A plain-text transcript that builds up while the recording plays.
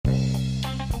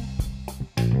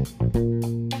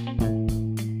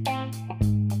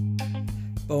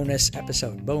Bonus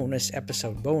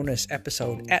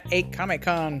episode at a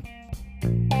Comic-Con.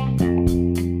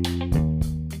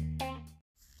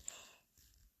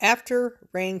 After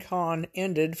Raincon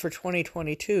ended for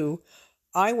 2022,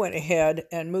 I went ahead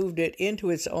and moved it into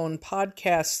its own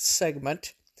podcast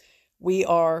segment. We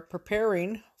are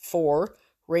preparing for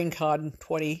Raincon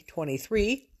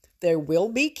 2023. There will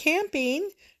be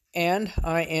camping, and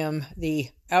I am the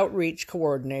outreach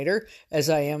coordinator, as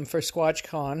I am for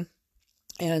SquatchCon.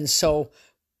 And so,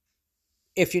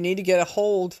 if you need to get a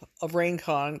hold of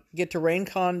Raincon, get to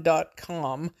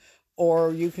raincon.com,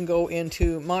 or you can go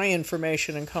into my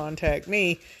information and contact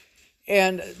me.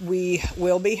 And we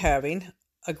will be having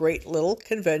a great little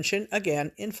convention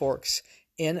again in Forks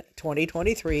in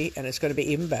 2023, and it's going to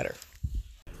be even better.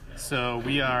 So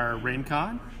we are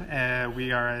Raincon.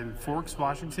 We are in Forks,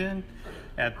 Washington,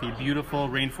 at the beautiful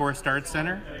Rainforest Arts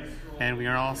Center, and we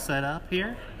are all set up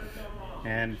here.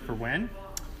 And for when?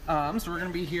 So we're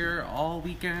going to be here all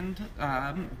weekend,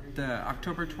 the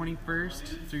October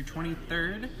 21st through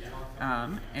 23rd,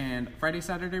 and Friday,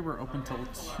 Saturday, we're open till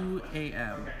 2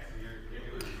 a.m.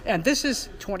 And this is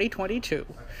 2022,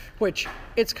 which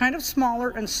it's kind of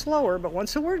smaller and slower, but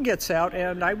once the word gets out,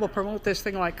 and I will promote this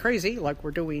thing like crazy, like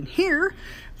we're doing here,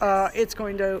 it's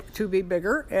going to be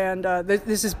bigger. And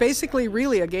this is basically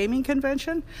really a gaming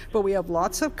convention, but we have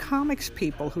lots of comics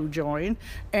people who join,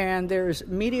 and there's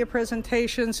media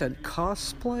presentations and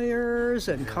cosplayers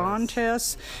and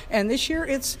contests. And this year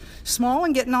it's small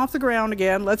and getting off the ground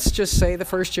again. Let's just say the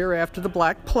first year after the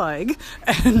Black Plague.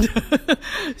 And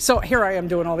so here I am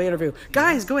doing all the interview.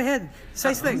 Guys, go ahead,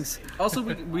 say things. Also,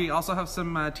 we also have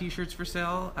some t-shirts for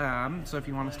sale, so if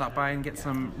you want to stop by and get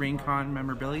some Raincon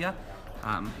memorabilia,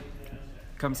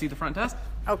 come see the front desk.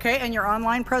 Okay, and your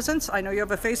online presence? I know you have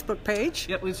a Facebook page.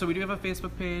 Yep, so we do have a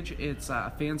Facebook page. It's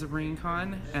Fans of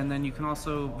Raincon, and then you can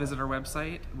also visit our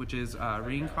website, which is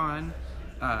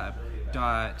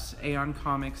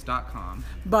raincon.aoncomics.com.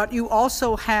 But you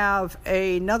also have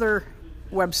another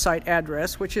website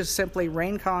address, which is simply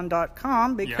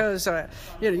raincon.com, because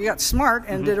you got smart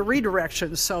and did a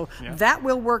redirection, so that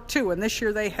will work too. And this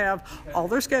year they have all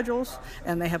their schedules,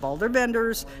 and they have all their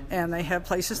vendors, and they have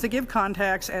places to give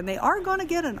contacts, and they are going to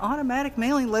get an automatic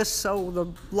mailing list, so a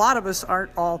lot of us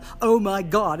aren't all, oh my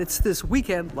god, it's this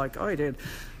weekend, like I did.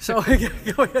 So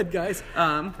go ahead, guys.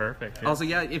 Perfect. Yeah. Also,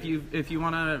 if you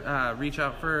want to reach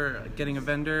out for getting a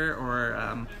vendor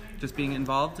or just being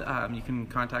involved, you can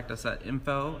contact us at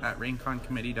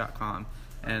info@rainconcommittee.com,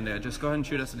 and just go ahead and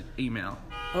shoot us an email.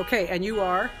 Okay, and you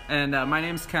are? And my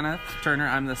name's Kenneth Turner.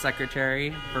 I'm the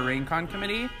secretary for Raincon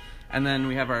Committee, and then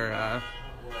we have our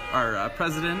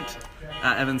president,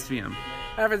 Evan Sveum.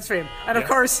 Evan Sveum. And of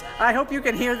course, I hope you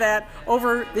can hear that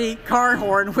over the car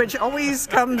horn, which always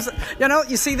comes,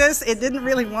 you see this? It didn't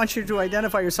really want you to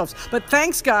identify yourselves. But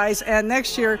thanks, guys, and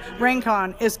next year,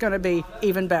 Raincon is going to be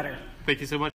even better. Thank you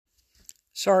so much.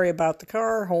 Sorry about the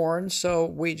car horn, so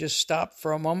we just stopped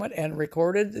for a moment and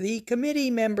recorded the committee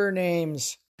member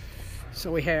names.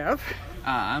 So we have...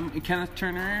 I'm Kenneth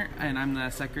Turner, and I'm the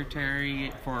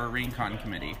secretary for Raincon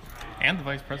Committee. And the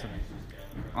vice president.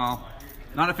 Well,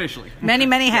 not officially. Many,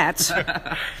 many hats.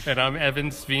 And I'm Evan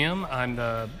Sveum. I'm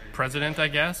the president, I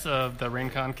guess, of the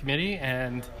Raincon Committee,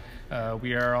 and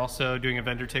we are also doing a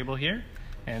vendor table here.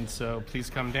 And so please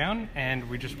come down, and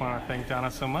we just want to thank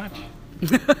Donna so much.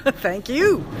 Thank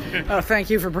you. Thank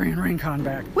you for bringing Raincon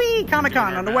back. Whee!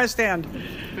 Comic-Con on the West End.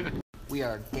 We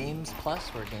are Games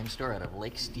Plus. We're a game store out of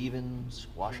Lake Stevens,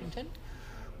 Washington.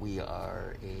 We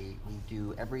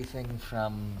do everything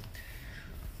from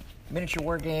miniature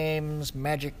war games,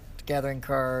 Magic Gathering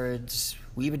cards.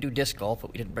 We even do disc golf,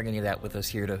 but we didn't bring any of that with us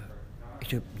here to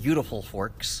beautiful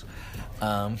Forks.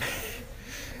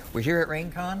 We're here at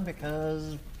Raincon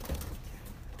because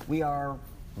we are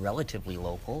relatively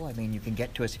local. I mean, you can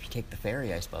get to us if you take the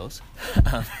ferry, I suppose.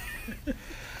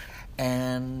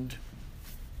 And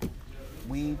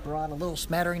we brought a little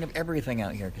smattering of everything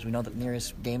out here because we know that the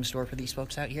nearest game store for these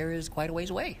folks out here is quite a ways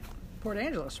away. Port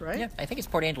Angeles, right? Yeah, I think it's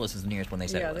Port Angeles is the nearest one they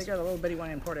said it was. Yeah, they got a little bitty one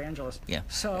in Port Angeles. Yeah.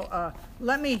 So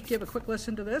let me give a quick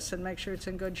listen to this and make sure it's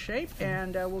in good shape,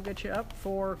 and we'll get you up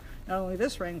for not only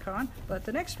this Raincon, but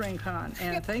the next Raincon.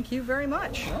 And thank you very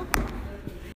much.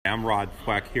 I'm Rod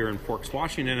Fleck here in Forks,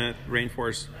 Washington at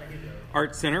Rainforest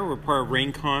Arts Center. We're part of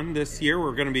Raincon this year.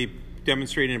 We're going to be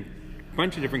demonstrating a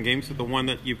bunch of different games, but the one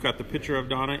that you've got the picture of,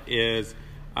 Donna, is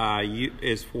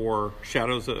for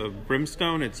Shadows of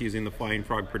Brimstone. It's using the Flying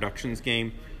Frog Productions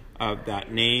game of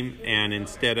that name, and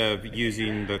instead of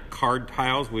using the card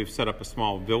tiles, we've set up a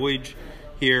small village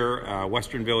here.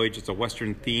 Western Village, it's a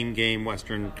Western theme game,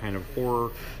 Western kind of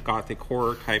horror, gothic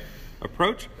horror type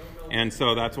approach. And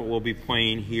so that's what we'll be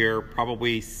playing here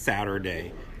probably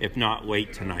Saturday, if not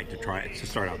late tonight, to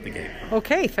start out the game.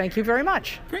 Okay, thank you very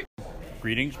much. Great.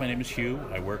 Greetings, my name is Hugh.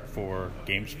 I work for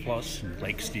Games Plus in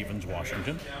Lake Stevens,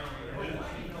 Washington.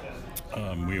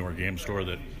 We are a game store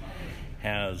that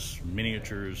has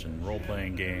miniatures and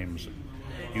role-playing games.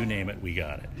 You name it, we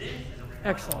got it.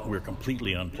 Excellent. We're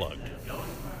completely unplugged.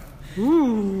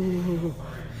 Ooh.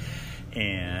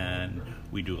 And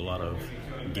we do a lot of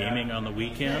gaming on the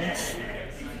weekends.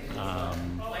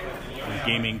 We're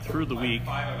gaming through the week.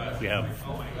 We have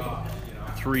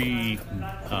 3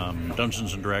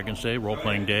 Dungeons and Dragons Day,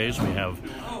 role-playing days. We have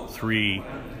 3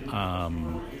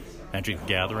 Magic the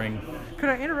Gathering. Could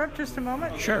I interrupt just a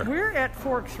moment? Sure. We're at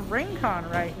Forks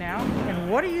Raincon right now, and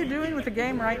what are you doing with the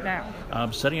game right now?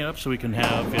 Setting it up so we can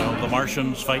have, the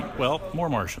Martians fight, more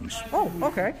Martians. Oh,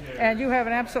 okay. And you have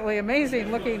an absolutely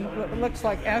amazing looks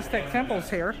like Aztec temples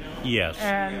here. Yes.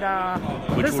 And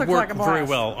which this would looks work like a blast. very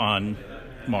well on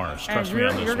Mars. Trust me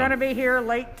on this You're going to one. be here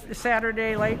late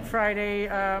Saturday, late Friday,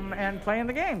 and playing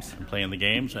the games. I'm playing the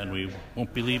games, and we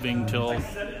won't be leaving till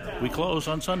we close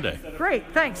on Sunday. Great,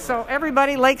 thanks. So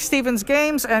everybody, Lake Stevens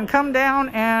Games, and come down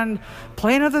and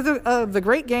play another of the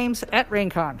great games at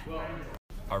Raincon.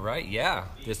 All right, yeah.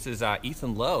 This is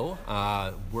Ethan Lowe,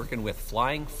 working with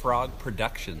Flying Frog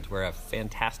Productions. We're a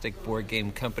fantastic board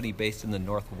game company based in the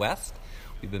Northwest.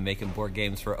 We've been making board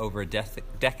games for over a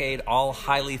decade, all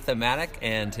highly thematic,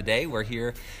 and today we're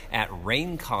here at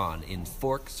Raincon in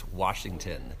Forks,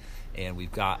 Washington. And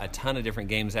we've got a ton of different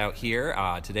games out here.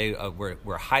 Today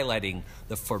we're highlighting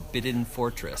the Forbidden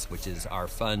Fortress, which is our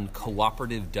fun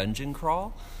cooperative dungeon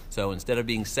crawl. So instead of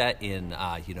being set in,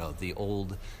 the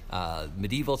old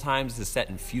medieval times, it's set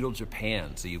in feudal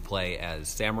Japan. So you play as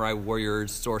samurai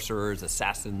warriors, sorcerers,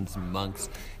 assassins, monks,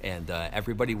 and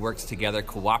everybody works together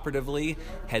cooperatively,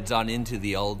 heads on into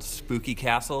the old spooky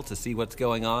castle to see what's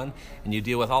going on, and you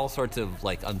deal with all sorts of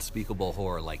unspeakable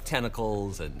horror, like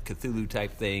tentacles and Cthulhu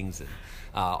type things, and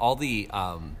all the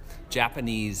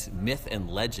Japanese myth and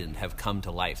legend have come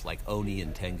to life, like Oni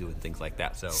and Tengu and things like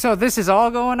that. So this is all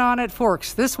going on at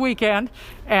Forks this weekend,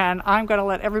 and I'm going to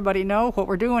let everybody know what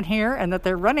we're doing here and that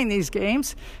they're running these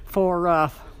games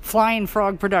for Flying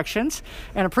Frog Productions,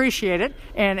 and appreciate it.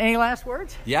 And any last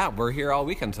words? Yeah, we're here all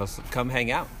weekend, so come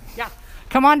hang out. Yeah.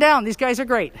 Come on down. These guys are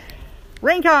great.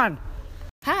 Raincon!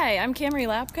 Hi, I'm Camry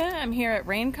Lapka. I'm here at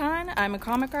Raincon. I'm a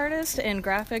comic artist and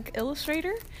graphic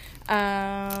illustrator.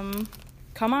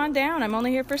 Come on down. I'm only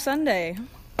here for Sunday.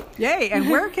 Yay! And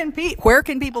where can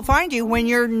people find you when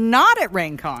you're not at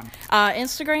Raincon?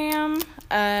 Instagram.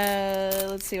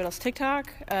 Let's see what else.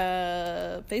 TikTok.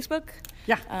 Facebook.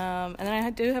 Yeah. And then I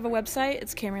do have a website.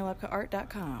 It's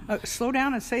CamryLapkaArt.com. Slow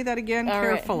down and say that again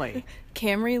carefully. Right.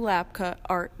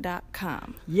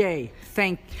 CamryLapkaArt.com. Yay!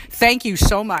 Thank you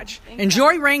so much.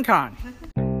 Enjoy Raincon.